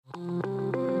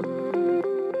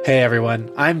Hey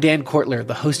everyone, I'm Dan Kortler,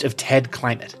 the host of TED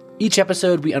Climate. Each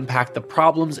episode, we unpack the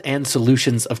problems and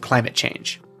solutions of climate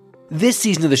change. This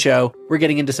season of the show, we're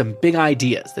getting into some big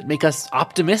ideas that make us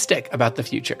optimistic about the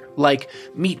future, like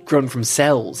meat grown from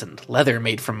cells and leather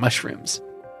made from mushrooms.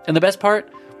 And the best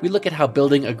part, we look at how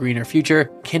building a greener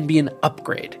future can be an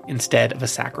upgrade instead of a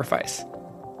sacrifice.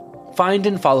 Find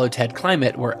and follow TED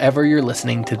Climate wherever you're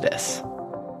listening to this.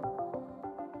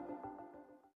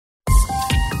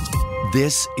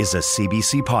 This is a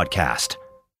CBC podcast.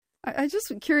 I'm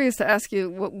just curious to ask you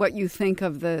what you think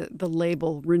of the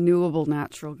label renewable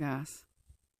natural gas.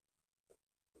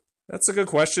 That's a good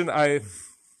question. I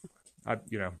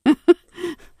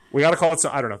we got to call it.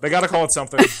 I don't know. They got to call it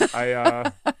something. I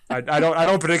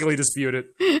don't particularly dispute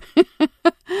it.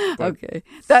 Okay,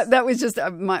 that was just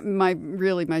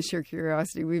my sheer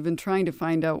curiosity. We've been trying to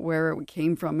find out where it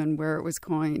came from and where it was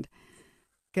coined.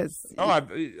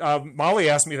 Molly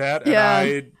asked me that,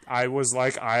 and I was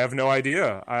like, I have no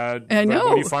idea. I know.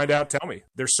 When you find out, tell me.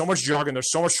 There's so much jargon. There's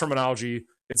so much terminology.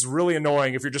 It's really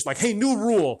annoying if you're just like, hey, new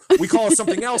rule. We call it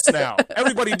something else now.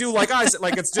 Everybody do like I said.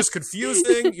 Like, it's just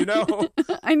confusing, you know?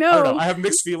 I know. I don't know. I have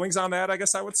mixed feelings on that, I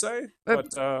guess I would say.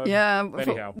 But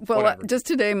anyhow. Well, just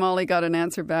today, Molly got an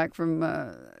answer back from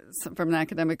an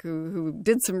academic who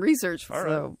did some research.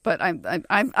 So, but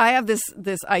I have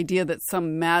this idea that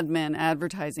some madman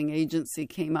advertising agency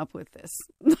came up with this.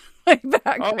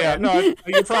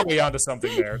 You're probably onto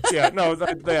something there. Yeah,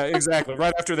 exactly.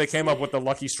 Right after they came up with the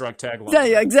Lucky Strike tagline.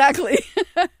 Yeah, exactly.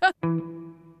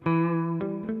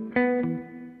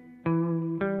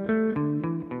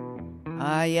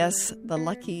 Ah, yes, the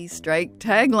Lucky Strike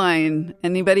tagline.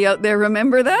 Anybody out there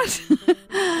remember that?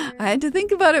 I had to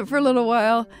think about it for a little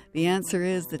while. The answer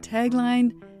is the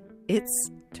tagline,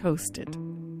 it's toasted.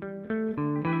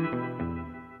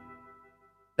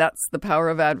 That's the power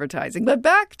of advertising. But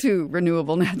back to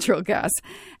renewable natural gas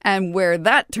and where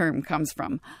that term comes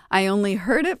from. I only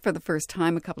heard it for the first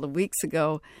time a couple of weeks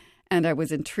ago, and I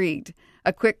was intrigued.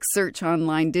 A quick search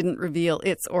online didn't reveal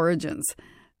its origins.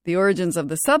 The origins of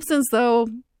the substance, though,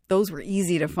 those were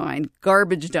easy to find.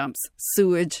 Garbage dumps,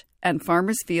 sewage, and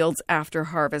farmers' fields after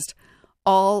harvest.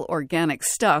 All organic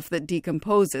stuff that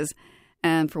decomposes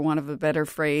and, for want of a better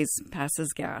phrase,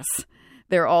 passes gas.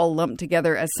 They're all lumped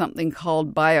together as something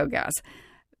called biogas.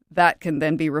 That can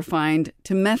then be refined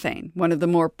to methane, one of the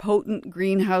more potent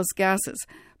greenhouse gases.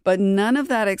 But none of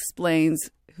that explains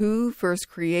who first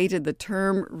created the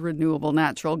term renewable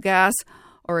natural gas,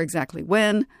 or exactly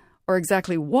when, or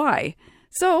exactly why.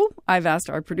 So I've asked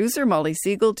our producer, Molly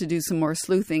Siegel, to do some more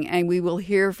sleuthing, and we will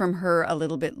hear from her a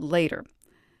little bit later.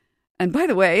 And by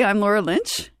the way, I'm Laura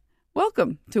Lynch.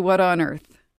 Welcome to What on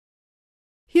Earth?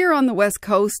 Here on the West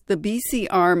Coast, the BC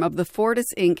arm of the Fortis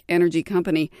Inc. Energy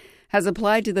Company has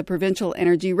applied to the provincial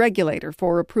energy regulator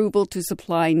for approval to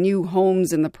supply new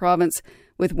homes in the province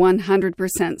with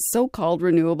 100% so-called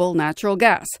renewable natural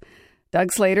gas.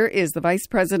 Doug Slater is the Vice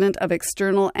President of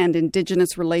External and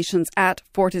Indigenous Relations at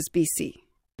Fortis BC.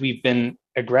 We've been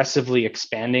aggressively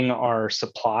expanding our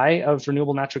supply of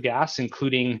renewable natural gas,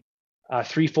 including a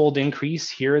threefold increase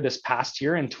here this past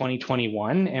year in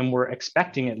 2021, and we're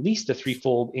expecting at least a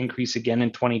threefold increase again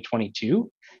in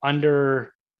 2022.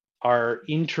 Under our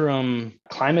interim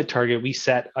climate target, we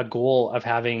set a goal of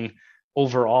having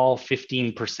overall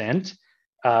 15%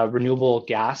 renewable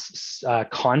gas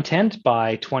content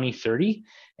by 2030,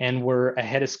 and we're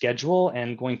ahead of schedule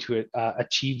and going to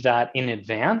achieve that in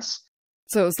advance.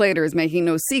 So Slater is making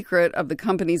no secret of the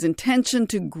company's intention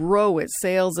to grow its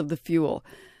sales of the fuel.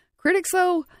 Critics,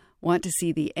 though, want to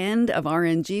see the end of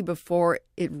RNG before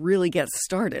it really gets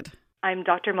started. I'm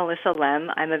Dr. Melissa Lem.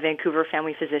 I'm a Vancouver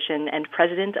family physician and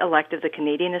president-elect of the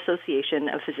Canadian Association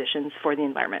of Physicians for the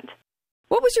Environment.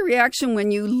 What was your reaction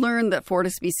when you learned that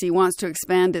Fortis BC wants to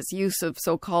expand its use of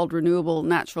so-called renewable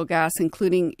natural gas,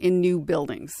 including in new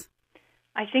buildings?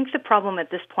 I think the problem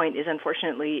at this point is,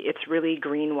 unfortunately, it's really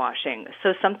greenwashing.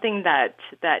 So something that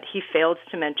he failed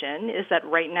to mention is that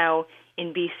right now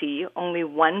in BC, only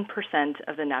 1%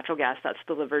 of the natural gas that's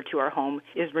delivered to our home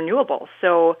is renewable.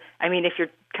 So, I mean, if you're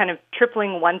kind of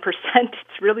tripling 1%,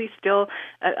 it's really still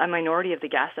a minority of the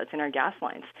gas that's in our gas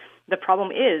lines. The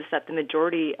problem is that the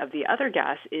majority of the other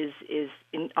gas is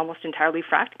almost entirely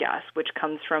fracked gas, which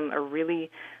comes from a really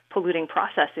polluting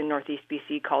process in Northeast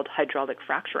BC called hydraulic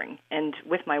fracturing. And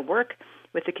with my work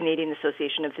with the Canadian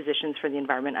Association of Physicians for the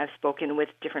Environment, I've spoken with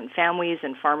different families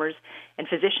and farmers and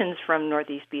physicians from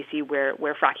Northeast BC where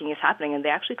fracking is happening, and they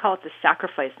actually call it the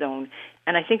sacrifice zone.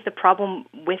 And I think the problem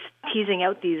with teasing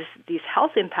out these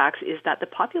health impacts is that the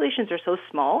populations are so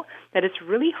small that it's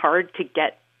really hard to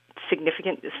get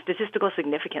significant statistical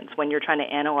significance when you're trying to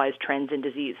analyze trends in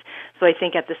disease. So I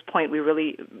think at this point,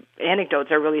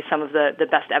 anecdotes are really some of the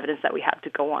best evidence that we have to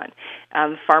go on.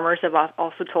 Farmers have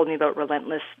also told me about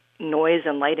relentless noise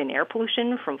and light and air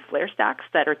pollution from flare stacks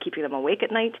that are keeping them awake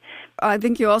at night. I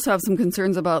think you also have some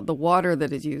concerns about the water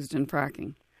that is used in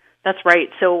fracking. That's right.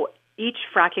 So each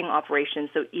fracking operation,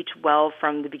 so each well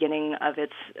from the beginning of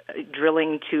its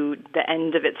drilling to the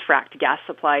end of its fracked gas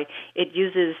supply, it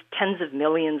uses tens of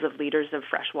millions of liters of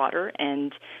fresh water,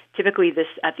 and typically this,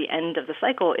 at the end of the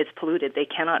cycle, it's polluted. They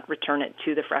cannot return it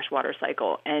to the freshwater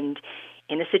cycle. And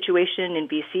in a situation in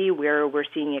BC where we're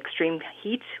seeing extreme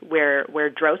heat, where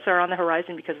droughts are on the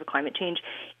horizon because of climate change,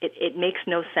 it makes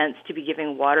no sense to be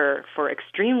giving water for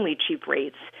extremely cheap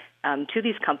rates to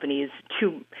these companies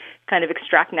to kind of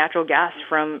extract natural gas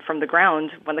from the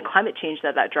ground when the climate change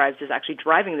that drives is actually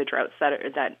driving the droughts that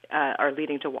are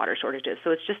leading to water shortages.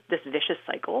 So it's just this vicious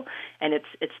cycle, and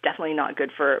it's definitely not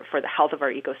good for the health of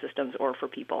our ecosystems or for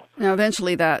people. Now,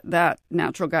 eventually that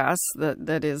natural gas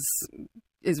that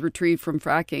is retrieved from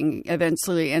fracking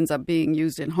eventually ends up being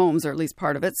used in homes, or at least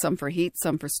part of it, some for heat,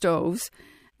 some for stoves.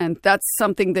 And that's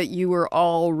something that you were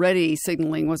already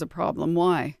signaling was a problem.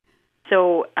 Why?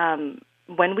 So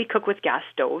when we cook with gas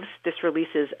stoves, this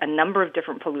releases a number of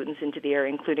different pollutants into the air,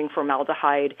 including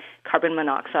formaldehyde, carbon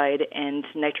monoxide, and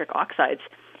nitric oxides.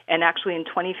 And actually in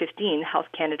 2015, Health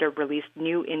Canada released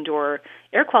new indoor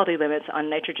air quality limits on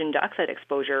nitrogen dioxide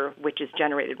exposure, which is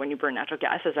generated when you burn natural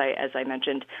gas, as I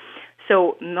mentioned.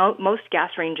 So most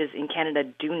gas ranges in Canada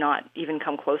do not even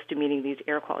come close to meeting these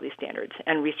air quality standards.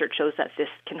 And research shows that this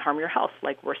can harm your health,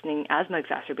 like worsening asthma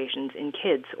exacerbations in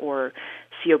kids or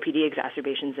COPD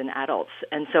exacerbations in adults.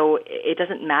 And so it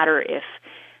doesn't matter if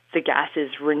the gas is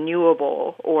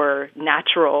renewable or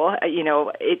natural.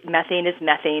 Methane is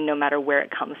methane no matter where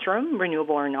it comes from,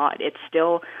 renewable or not. It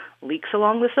still leaks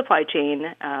along the supply chain.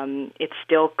 It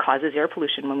still causes air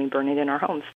pollution when we burn it in our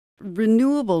homes.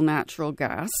 Renewable natural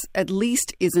gas at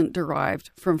least isn't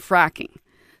derived from fracking.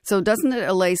 So doesn't it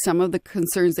allay some of the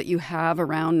concerns that you have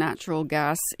around natural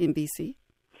gas in BC?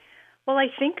 Well, I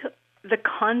think the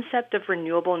concept of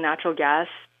renewable natural gas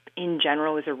in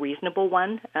general is a reasonable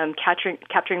one.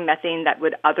 Capturing methane that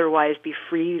would otherwise be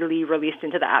freely released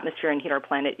into the atmosphere and heat our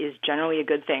planet is generally a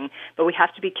good thing, but we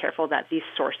have to be careful that these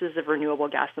sources of renewable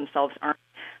gas themselves aren't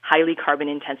highly carbon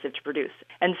intensive to produce.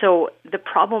 And so the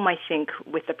problem, I think,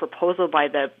 with the proposal by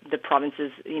the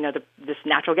provinces, this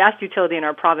natural gas utility in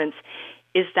our province,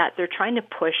 is that they're trying to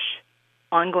push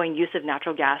ongoing use of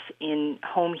natural gas in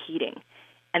home heating.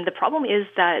 And the problem is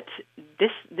that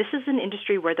this is an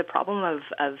industry where the problem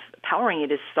of powering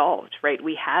it is solved, right?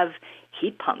 We have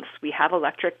heat pumps. We have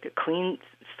electric, clean,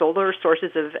 solar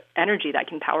sources of energy that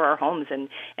can power our homes and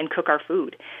cook our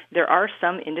food. There are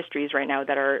some industries right now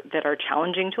that are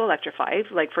challenging to electrify,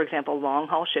 like, for example,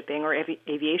 long-haul shipping or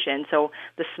aviation. So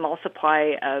the small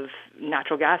supply of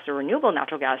natural gas or renewable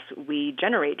natural gas we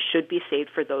generate should be saved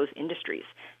for those industries,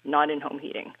 not in home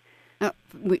heating.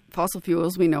 Fossil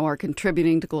fuels, we know, are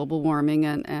contributing to global warming,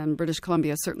 and British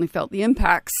Columbia certainly felt the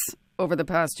impacts over the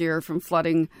past year, from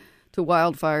flooding to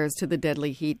wildfires to the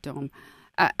deadly heat dome.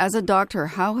 As a doctor,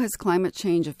 how has climate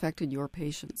change affected your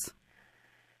patients?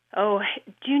 Oh,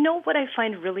 do you know what I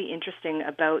find really interesting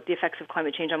about the effects of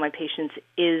climate change on my patients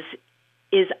is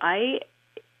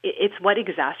it's what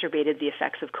exacerbated the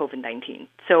effects of COVID-19.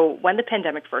 So when the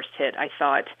pandemic first hit, I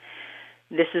thought,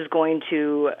 this is going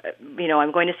to,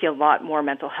 I'm going to see a lot more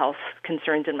mental health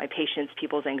concerns in my patients.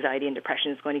 People's anxiety and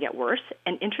depression is going to get worse.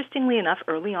 And interestingly enough,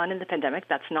 early on in the pandemic,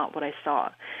 that's not what I saw.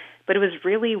 But it was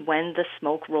really when the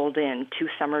smoke rolled in 2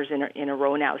 summers in a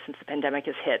row now since the pandemic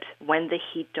has hit, when the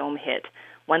heat dome hit,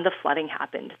 when the flooding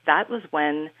happened, that was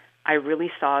when I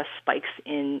really saw spikes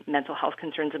in mental health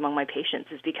concerns among my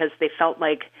patients, is because they felt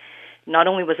like not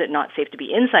only was it not safe to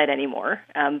be inside anymore,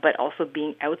 but also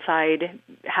being outside,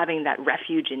 having that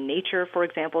refuge in nature, for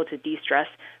example, to de-stress,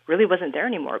 really wasn't there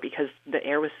anymore because the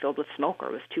air was filled with smoke or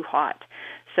it was too hot.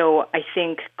 So I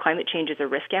think climate change is a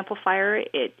risk amplifier.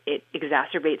 It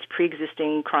exacerbates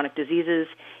pre-existing chronic diseases.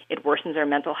 It worsens our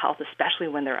mental health, especially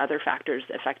when there are other factors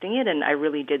affecting it. And I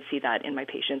really did see that in my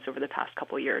patients over the past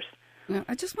couple of years. Now,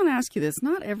 I just want to ask you this.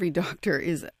 Not every doctor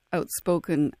is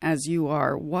outspoken as you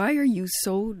are. Why are you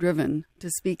so driven to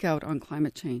speak out on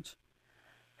climate change?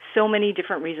 So many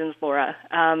different reasons, Laura.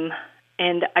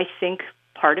 And I think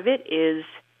part of it is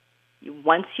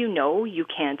once you know, you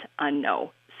can't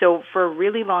unknow. So for a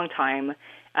really long time,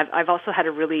 I've also had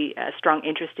a really strong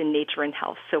interest in nature and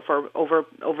health. So for over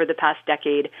the past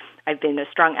decade, I've been a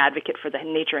strong advocate for the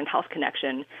nature and health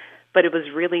connection. But it was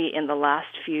really in the last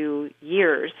few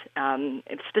years,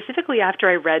 specifically after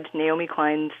I read Naomi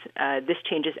Klein's This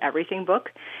Changes Everything book.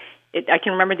 I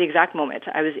can remember the exact moment.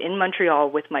 I was in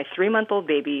Montreal with my 3-month-old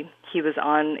baby. He was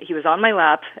on my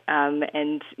lap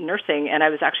and nursing, and I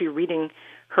was actually reading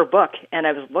her book. And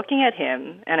I was looking at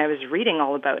him, and I was reading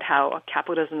all about how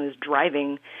capitalism is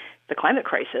driving the climate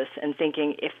crisis, and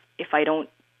thinking, if I don't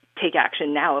take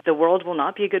action now, the world will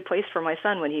not be a good place for my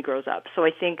son when he grows up. So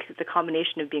I think the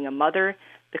combination of being a mother,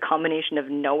 the combination of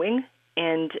knowing,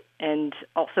 and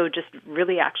also just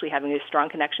really actually having a strong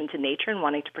connection to nature and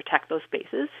wanting to protect those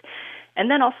spaces,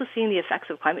 and then also seeing the effects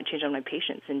of climate change on my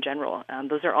patients in general.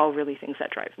 Those are all really things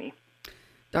that drive me.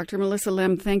 Dr. Melissa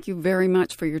Lem, thank you very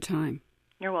much for your time.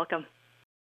 You're welcome.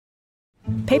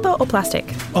 Paper or plastic?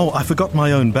 Oh, I forgot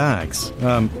my own bags.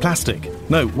 Plastic.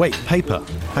 No, wait, paper.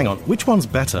 Hang on, which one's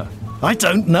better? I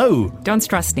don't know. Don't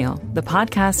stress, Neil. The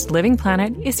podcast Living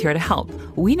Planet is here to help.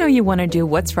 We know you want to do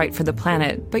what's right for the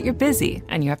planet, but you're busy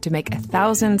and you have to make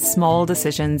 1,000 small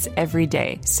decisions every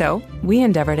day. So we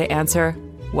endeavor to answer,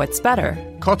 what's better?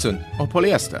 Cotton or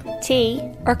polyester? Tea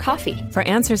or coffee? For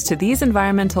answers to these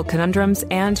environmental conundrums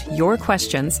and your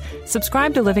questions,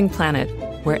 subscribe to Living Planet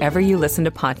wherever you listen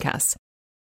to podcasts.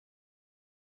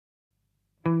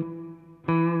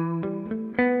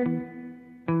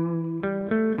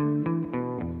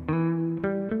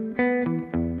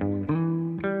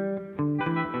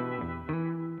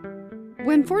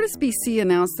 When FortisBC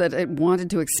announced that it wanted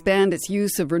to expand its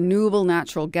use of renewable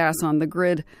natural gas on the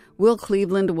grid, Will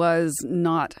Cleveland was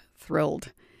not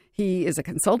thrilled. He is a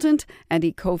consultant, and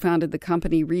he co-founded the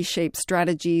company Reshape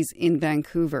Strategies in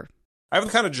Vancouver. I have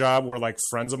the kind of job where, like,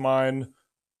 friends of mine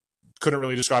couldn't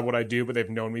really describe what I do, but they've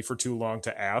known me for too long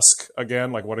to ask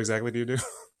again, like, what exactly do you do?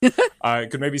 I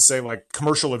could maybe say, like,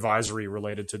 commercial advisory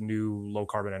related to new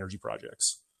low-carbon energy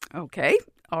projects. Okay.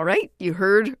 All right. You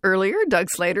heard earlier Doug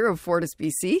Slater of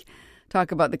FortisBC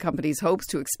talk about the company's hopes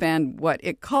to expand what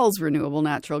it calls renewable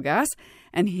natural gas.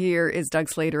 And here is Doug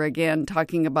Slater again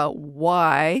talking about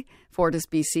why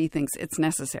FortisBC thinks it's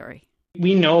necessary.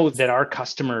 We know that our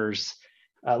customers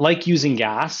like using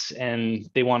gas, and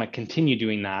they want to continue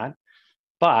doing that,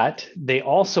 but they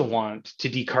also want to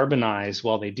decarbonize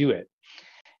while they do it.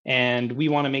 And we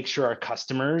want to make sure our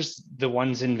customers, the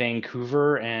ones in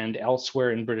Vancouver and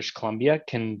elsewhere in British Columbia,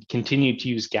 can continue to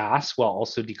use gas while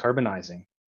also decarbonizing.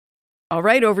 All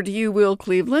right, over to you, Will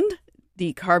Cleveland.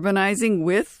 Decarbonizing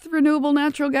with renewable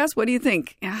natural gas. What do you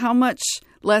think? How much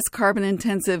less carbon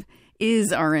intensive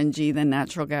is RNG than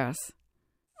natural gas?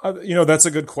 That's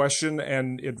a good question,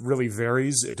 and it really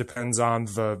varies. It depends on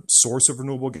the source of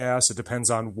renewable gas. It depends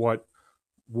on what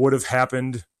would have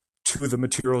happened to the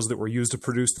materials that were used to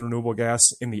produce the renewable gas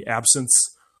in the absence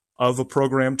of a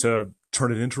program to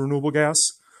turn it into renewable gas.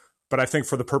 But I think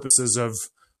for the purposes of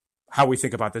how we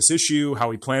think about this issue, how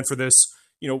we plan for this,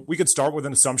 we could start with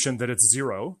an assumption that it's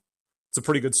zero. It's a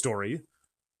pretty good story.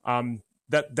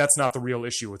 That's not the real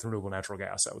issue with renewable natural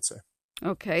gas, I would say.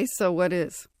 Okay, so what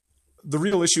is? The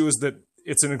real issue is that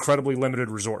it's an incredibly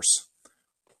limited resource.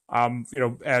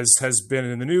 As has been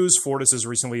in the news, Fortis has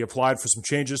recently applied for some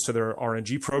changes to their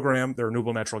RNG program, their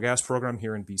renewable natural gas program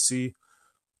here in BC.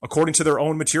 According to their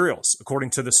own materials, according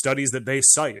to the studies that they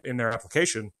cite in their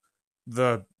application,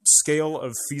 the scale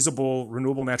of feasible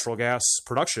renewable natural gas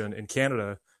production in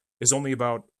Canada is only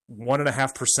about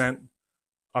 1.5%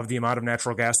 of the amount of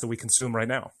natural gas that we consume right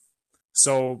now.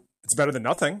 So it's better than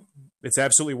nothing. It's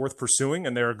absolutely worth pursuing,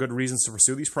 and there are good reasons to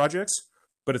pursue these projects,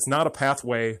 but it's not a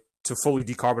pathway to fully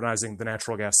decarbonizing the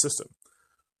natural gas system.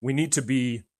 We need to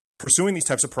be pursuing these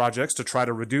types of projects to try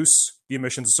to reduce the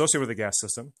emissions associated with the gas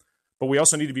system, but we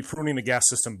also need to be pruning the gas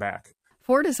system back.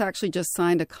 Fortis actually just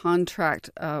signed a contract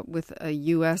with a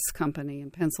U.S. company in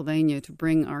Pennsylvania to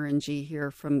bring RNG here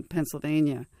from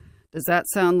Pennsylvania. Does that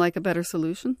sound like a better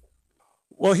solution?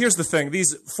 Well, here's the thing.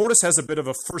 Fortis has a bit of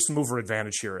a first mover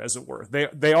advantage here, as it were.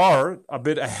 They are a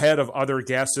bit ahead of other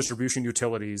gas distribution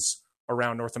utilities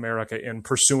around North America in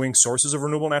pursuing sources of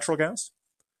renewable natural gas.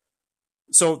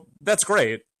 So that's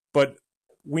great, but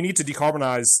we need to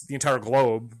decarbonize the entire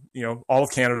globe, all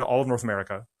of Canada, all of North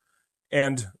America.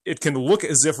 And it can look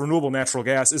as if renewable natural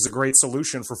gas is a great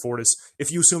solution for Fortis if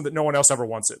you assume that no one else ever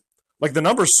wants it. Like, the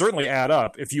numbers certainly add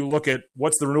up if you look at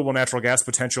what's the renewable natural gas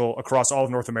potential across all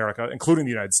of North America, including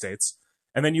the United States,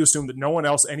 and then you assume that no one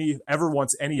else ever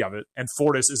wants any of it, and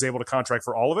Fortis is able to contract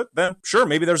for all of it, then sure,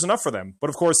 maybe there's enough for them.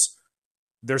 But of course,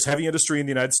 there's heavy industry in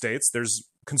the United States. There's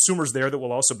consumers there that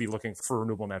will also be looking for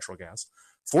renewable natural gas.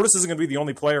 Fortis isn't going to be the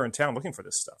only player in town looking for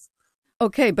this stuff.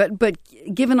 Okay, but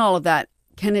given all of that,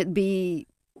 can it be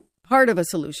part of a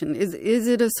solution. Is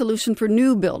it a solution for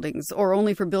new buildings or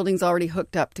only for buildings already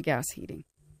hooked up to gas heating?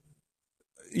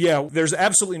 Yeah, there's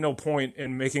absolutely no point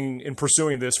in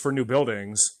pursuing this for new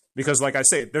buildings because, like I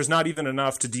say, there's not even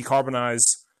enough to decarbonize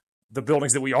the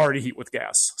buildings that we already heat with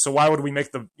gas. So why would we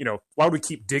why would we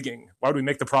keep digging? Why would we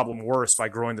make the problem worse by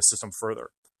growing the system further?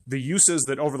 The uses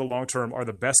that over the long term are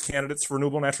the best candidates for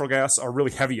renewable natural gas are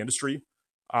really heavy industry.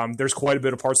 There's quite a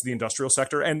bit of parts of the industrial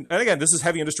sector. And again, this is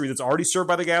heavy industry that's already served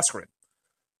by the gas grid.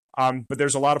 But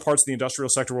there's a lot of parts of the industrial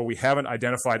sector where we haven't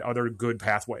identified other good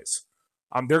pathways.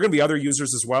 There are going to be other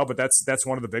users as well, but that's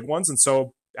one of the big ones. And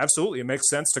so absolutely, it makes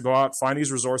sense to go out, find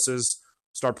these resources,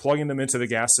 start plugging them into the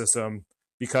gas system,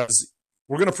 because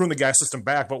we're going to prune the gas system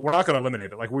back, but we're not going to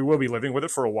eliminate it. Like, we will be living with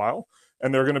it for a while.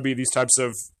 And there are going to be these types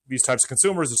of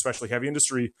consumers, especially heavy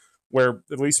industry, where,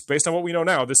 at least based on what we know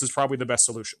now, this is probably the best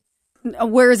solution.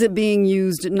 Where is it being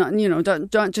used? Not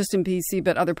just in BC,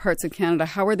 but other parts of Canada.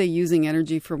 How are they using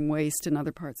energy from waste in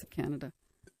other parts of Canada?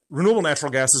 Renewable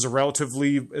natural gas is a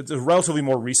relatively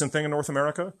more recent thing in North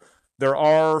America. There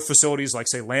are facilities like,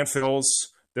 say, landfills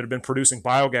that have been producing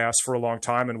biogas for a long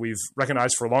time, and we've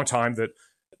recognized for a long time that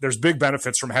there's big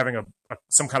benefits from having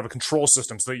some kind of a control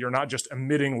system so that you're not just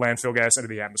emitting landfill gas into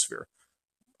the atmosphere.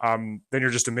 Then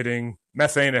you're just emitting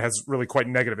methane. It has really quite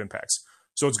negative impacts.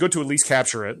 So it's good to at least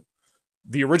capture it.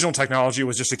 The original technology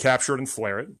was just to capture it and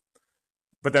flare it.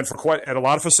 But then at a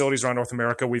lot of facilities around North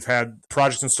America, we've had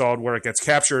projects installed where it gets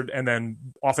captured and then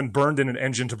often burned in an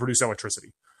engine to produce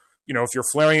electricity. If you're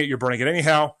flaring it, you're burning it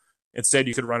anyhow. Instead,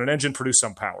 you could run an engine, produce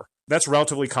some power. That's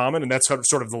relatively common, and that's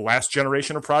sort of the last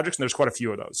generation of projects, and there's quite a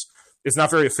few of those. It's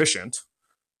not very efficient,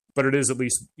 but it is at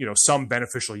least, some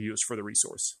beneficial use for the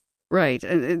resource. Right.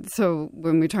 And so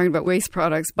when we're talking about waste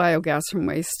products, biogas from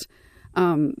waste,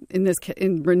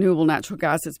 in renewable natural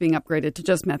gas, it's being upgraded to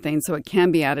just methane, so it can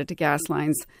be added to gas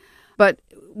lines. But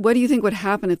what do you think would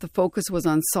happen if the focus was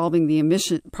on solving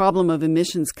the problem of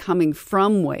emissions coming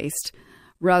from waste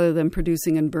rather than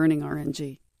producing and burning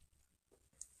RNG?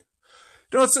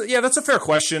 No, that's a fair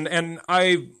question. And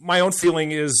my own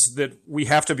feeling is that we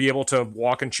have to be able to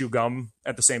walk and chew gum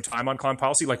at the same time on climate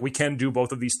policy. Like, we can do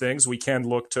both of these things. We can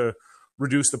look to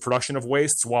reduce the production of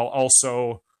wastes while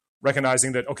also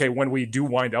recognizing that, okay, when we do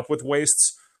wind up with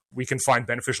wastes, we can find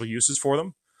beneficial uses for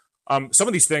them. Some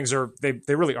of these things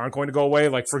they really aren't going to go away.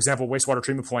 Like, for example, wastewater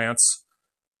treatment plants,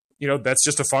 that's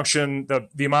just a function,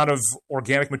 the amount of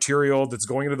organic material that's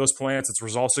going into those plants, it's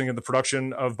resulting in the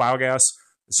production of biogas.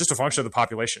 It's just a function of the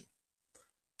population.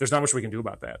 There's not much we can do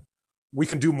about that. We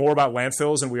can do more about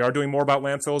landfills, and we are doing more about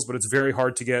landfills, but it's very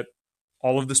hard to get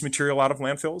all of this material out of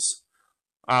landfills.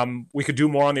 We could do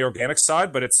more on the organic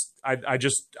side, but I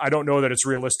don't know that it's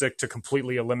realistic to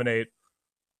completely eliminate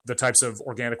the types of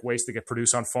organic waste that get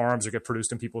produced on farms or get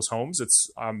produced in people's homes. It's,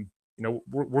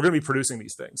 we're going to be producing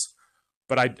these things.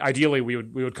 But ideally, we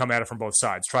would come at it from both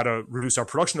sides, try to reduce our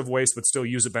production of waste, but still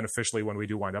use it beneficially when we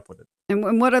do wind up with it.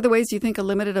 And what other ways do you think a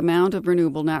limited amount of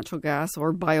renewable natural gas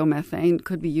or biomethane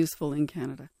could be useful in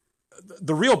Canada?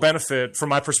 The real benefit, from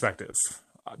my perspective,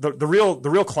 the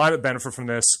real climate benefit from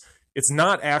this, it's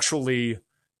not actually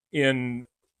in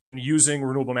using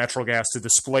renewable natural gas to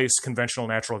displace conventional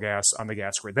natural gas on the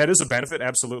gas grid. That is a benefit,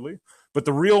 absolutely. But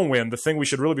the real win, the thing we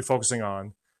should really be focusing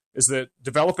on, is that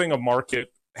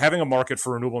having a market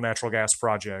for renewable natural gas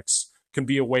projects can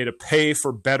be a way to pay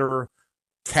for better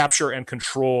capture and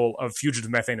control of fugitive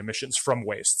methane emissions from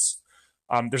wastes.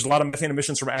 There's a lot of methane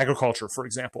emissions from agriculture, for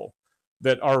example,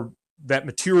 that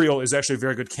material is actually a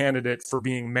very good candidate for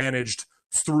being managed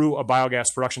through a biogas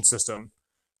production system.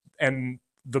 And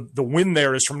the win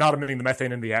there is from not emitting the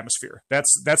methane in the atmosphere.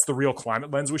 That's the real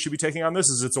climate lens we should be taking on this,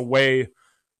 is it's a way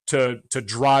to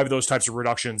drive those types of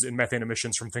reductions in methane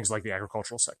emissions from things like the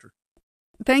agricultural sector.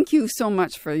 Thank you so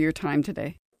much for your time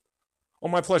today. Oh,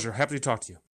 my pleasure. Happy to talk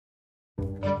to you.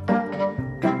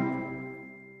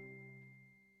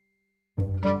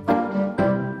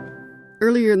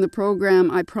 Earlier in the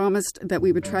program, I promised that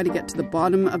we would try to get to the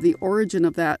bottom of the origin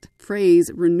of that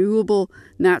phrase, renewable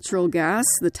natural gas.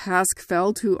 The task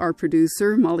fell to our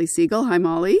producer, Molly Siegel. Hi,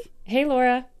 Molly. Hey,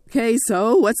 Laura. Okay,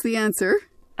 so what's the answer?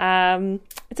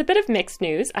 It's a bit of mixed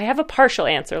news. I have a partial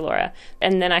answer, Laura,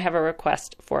 and then I have a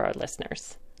request for our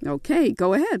listeners. Okay,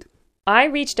 go ahead. I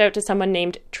reached out to someone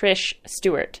named Trish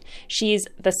Stewart. She's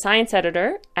the science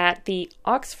editor at the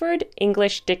Oxford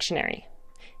English Dictionary.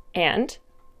 And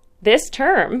this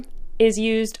term is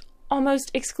used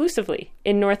almost exclusively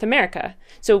in North America.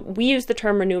 So we use the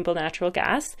term renewable natural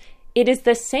gas. It is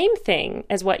the same thing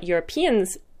as what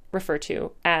Europeans refer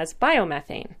to as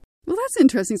biomethane. Well, that's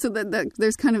interesting. So that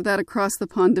there's kind of that across the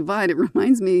pond divide. It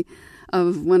reminds me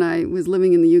of when I was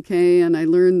living in the UK and I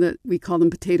learned that we call them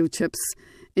potato chips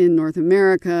in North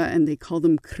America and they call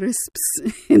them crisps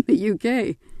in the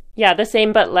UK. Yeah, the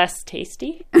same but less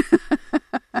tasty.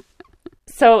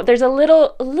 So there's a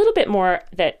little bit more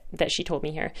that she told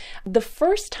me here. The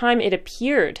first time it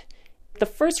appeared, the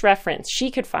first reference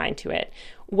she could find to it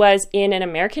was in an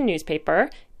American newspaper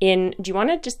do you want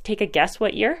to just take a guess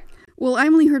what year? Well, I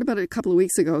only heard about it a couple of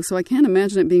weeks ago, so I can't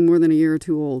imagine it being more than a year or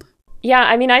two old. Yeah,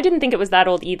 I mean, I didn't think it was that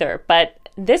old either, but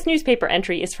this newspaper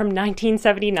entry is from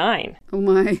 1979. Oh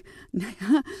my,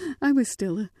 I was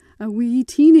still a wee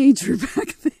teenager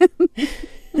back then.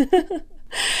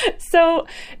 So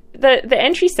the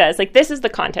entry says, like, this is the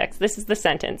context, this is the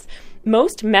sentence.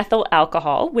 Most methyl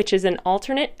alcohol, which is an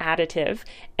alternate additive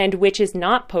and which is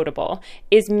not potable,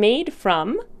 is made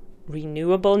from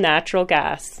renewable natural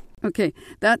gas. Okay,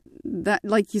 that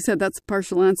like you said, that's a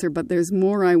partial answer, but there's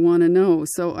more I want to know.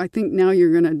 So I think now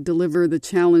you're going to deliver the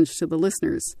challenge to the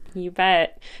listeners. You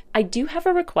bet. I do have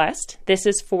a request. This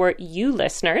is for you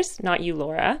listeners, not you,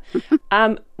 Laura.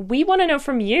 We want to know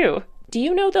from you. Do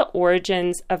you know the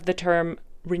origins of the term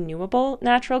renewable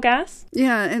natural gas?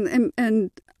 Yeah, and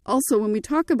also when we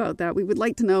talk about that, we would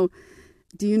like to know,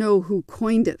 do you know who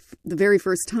coined it the very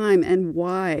first time and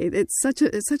why? It's such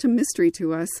a mystery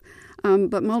to us.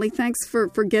 But Molly, thanks for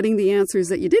getting the answers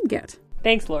that you did get.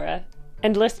 Thanks, Laura.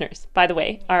 And listeners, by the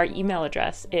way, our email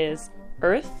address is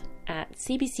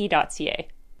earth@cbc.ca.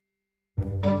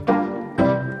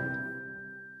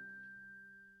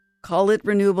 Call it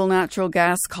renewable natural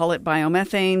gas, call it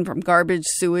biomethane from garbage,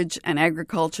 sewage, and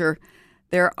agriculture.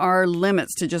 There are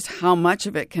limits to just how much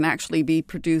of it can actually be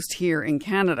produced here in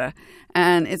Canada.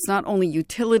 And it's not only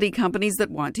utility companies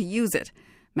that want to use it.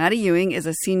 Maddie Ewing is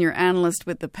a senior analyst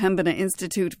with the Pembina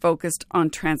Institute focused on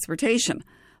transportation,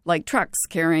 like trucks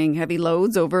carrying heavy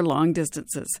loads over long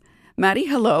distances. Maddie,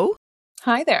 hello.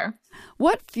 Hi there.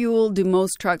 What fuel do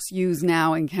most trucks use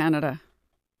now in Canada?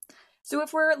 So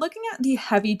if we're looking at the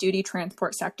heavy-duty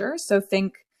transport sector, so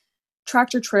think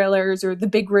tractor trailers or the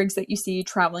big rigs that you see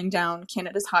traveling down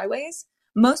Canada's highways,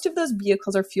 most of those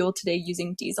vehicles are fueled today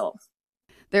using diesel.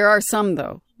 There are some,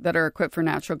 though, that are equipped for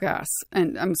natural gas.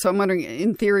 And so I'm wondering,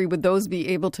 in theory, would those be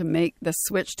able to make the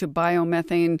switch to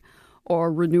biomethane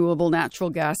or renewable natural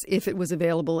gas if it was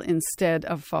available instead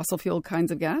of fossil fuel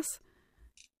kinds of gas?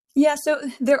 Yeah, so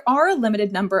there are a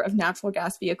limited number of natural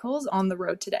gas vehicles on the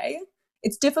road today.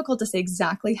 It's difficult to say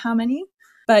exactly how many,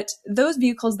 but those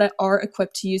vehicles that are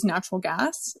equipped to use natural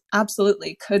gas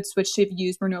absolutely could switch to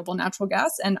use renewable natural gas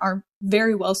and are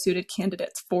very well suited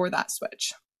candidates for that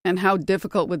switch. And how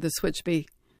difficult would the switch be?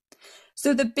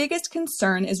 So the biggest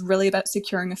concern is really about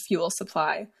securing a fuel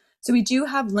supply. So we do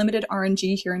have limited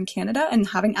RNG here in Canada, and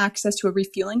having access to a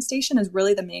refueling station is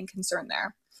really the main concern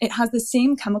there. It has the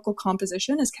same chemical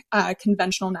composition as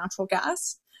conventional natural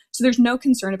gas. So there's no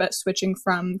concern about switching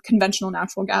from conventional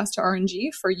natural gas to RNG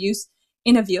for use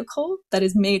in a vehicle that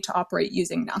is made to operate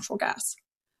using natural gas.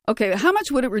 Okay, how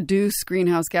much would it reduce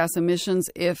greenhouse gas emissions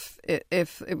if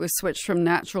it was switched from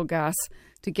natural gas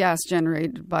to gas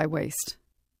generated by waste?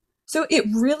 So it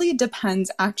really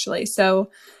depends, actually. So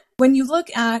when you look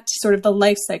at sort of the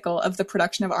life cycle of the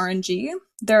production of RNG,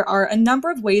 there are a number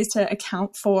of ways to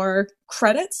account for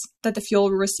credits that the fuel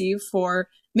will receive for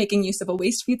making use of a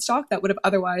waste feedstock that would have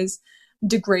otherwise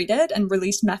degraded and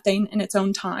released methane in its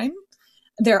own time.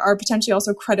 There are potentially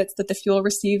also credits that the fuel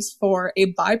receives for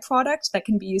a byproduct that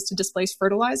can be used to displace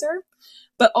fertilizer.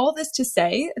 But all this to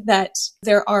say that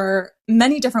there are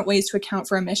many different ways to account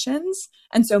for emissions,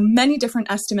 and so many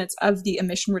different estimates of the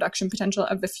emission reduction potential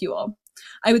of the fuel.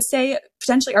 I would say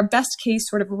potentially our best case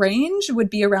sort of range would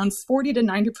be around 40 to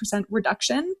 90%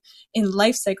 reduction in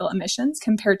life cycle emissions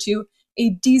compared to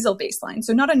a diesel baseline.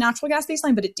 So not a natural gas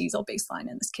baseline, but a diesel baseline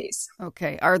in this case.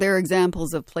 Okay. Are there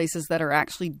examples of places that are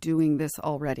actually doing this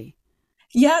already?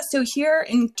 Yeah, so here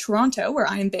in Toronto, where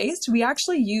I am based, we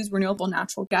actually use renewable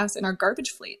natural gas in our garbage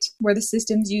fleet, where the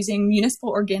system's using municipal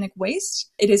organic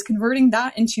waste. It is converting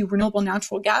that into renewable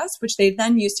natural gas, which they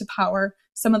then use to power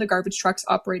some of the garbage trucks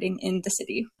operating in the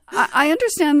city. I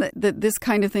understand that this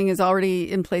kind of thing is already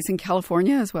in place in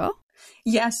California as well?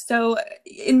 Yes, so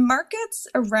in markets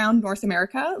around North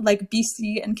America, like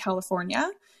BC and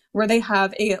California, where they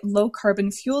have a low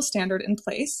carbon fuel standard in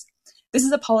place, this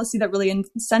is a policy that really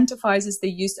incentivizes the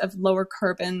use of lower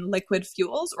carbon liquid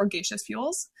fuels or gaseous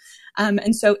fuels.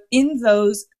 And so in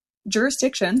those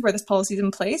jurisdictions where this policy is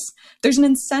in place, there's an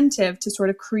incentive to sort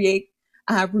of create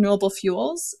renewable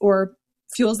fuels or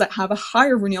fuels that have a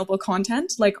higher renewable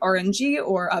content, like RNG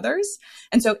or others.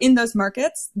 And so in those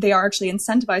markets, they are actually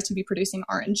incentivized to be producing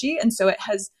RNG. And so it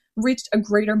has reached a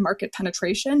greater market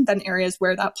penetration than areas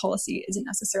where that policy isn't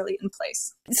necessarily in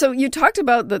place. So you talked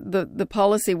about the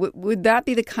policy. Would that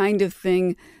be the kind of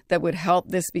thing that would help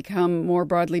this become more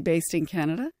broadly based in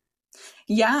Canada?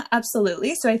 Yeah,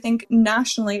 absolutely. So I think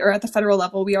nationally or at the federal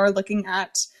level, we are looking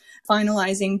at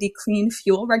finalizing the clean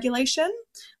fuel regulation,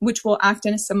 which will act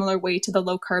in a similar way to the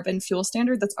low carbon fuel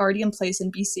standard that's already in place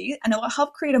in BC, and it will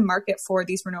help create a market for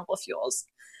these renewable fuels.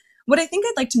 What I think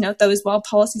I'd like to note, though, is while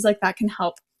policies like that can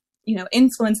help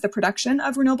influence the production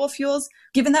of renewable fuels,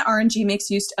 given that RNG makes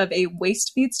use of a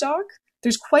waste feedstock,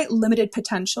 there's quite limited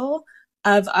potential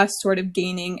of us sort of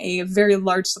gaining a very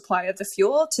large supply of the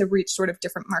fuel to reach sort of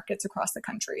different markets across the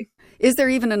country. Is there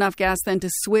even enough gas then to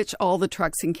switch all the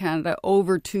trucks in Canada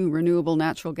over to renewable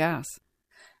natural gas?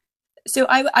 So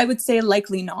I would say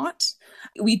likely not.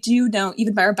 We do know,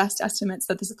 even by our best estimates,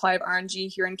 that the supply of RNG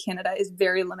here in Canada is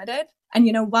very limited. And,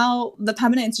 while the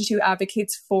Pembina Institute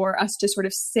advocates for us to sort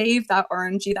of save that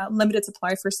RNG, that limited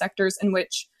supply for sectors in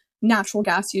which natural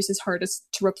gas use is hardest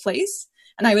to replace,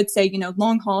 and I would say,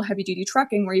 long haul heavy duty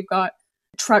trucking, where you've got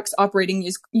trucks operating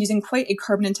using quite a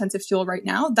carbon intensive fuel right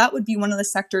now, that would be one of the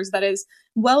sectors that is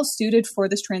well suited for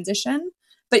this transition.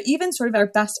 But even sort of our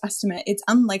best estimate, it's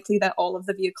unlikely that all of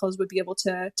the vehicles would be able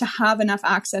to have enough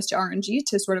access to RNG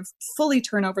to sort of fully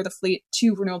turn over the fleet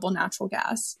to renewable natural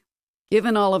gas.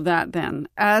 Given all of that then,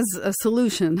 as a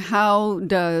solution, how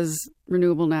does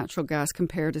renewable natural gas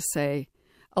compare to, say,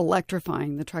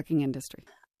 electrifying the trucking industry?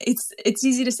 It's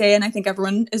easy to say, and I think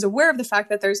everyone is aware of the fact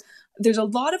that there's a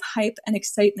lot of hype and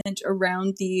excitement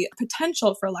around the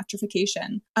potential for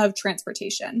electrification of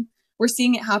transportation. We're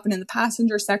seeing it happen in the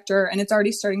passenger sector, and it's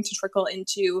already starting to trickle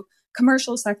into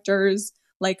commercial sectors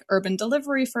like urban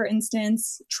delivery, for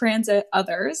instance, transit,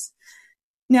 others.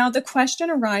 Now, the question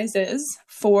arises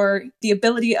for the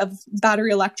ability of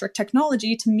battery electric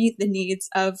technology to meet the needs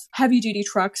of heavy-duty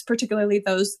trucks, particularly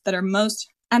those that are most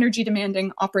energy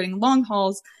demanding, operating long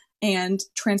hauls, and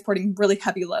transporting really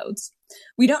heavy loads.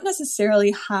 We don't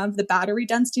necessarily have the battery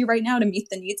density right now to meet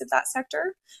the needs of that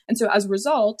sector. And so as a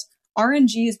result,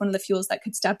 RNG is one of the fuels that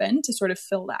could step in to sort of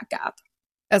fill that gap.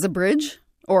 As a bridge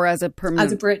or as a permanent?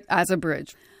 As a bridge. As a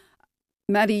bridge.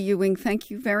 Maddie Ewing, thank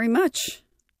you very much.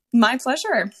 My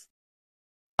pleasure.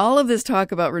 All of this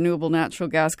talk about renewable natural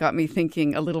gas got me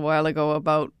thinking a little while ago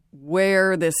about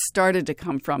where this started to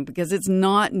come from, because it's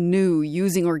not new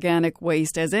using organic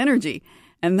waste as energy.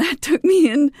 And that took me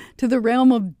into the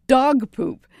realm of dog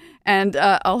poop. And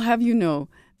I'll have you know,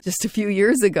 just a few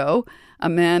years ago, a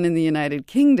man in the United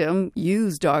Kingdom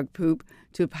used dog poop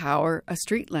to power a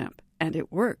street lamp, and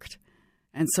it worked.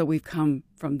 And so we've come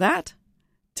from that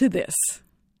to this.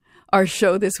 Our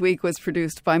show this week was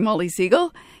produced by Molly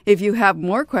Siegel. If you have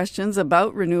more questions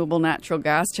about renewable natural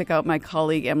gas, check out my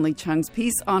colleague Emily Chung's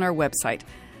piece on our website.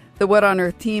 The What on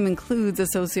Earth team includes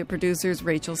associate producers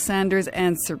Rachel Sanders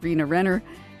and Serena Renner.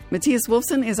 Matthias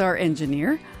Wolfson is our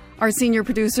engineer. Our senior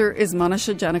producer is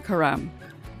Manasha Janakaram.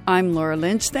 I'm Laura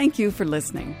Lynch. Thank you for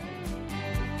listening.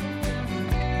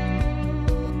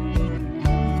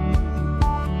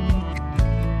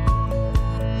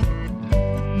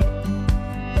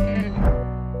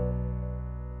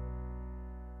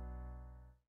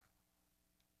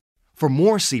 For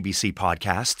more CBC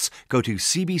podcasts, go to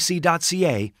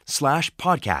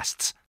cbc.ca/podcasts.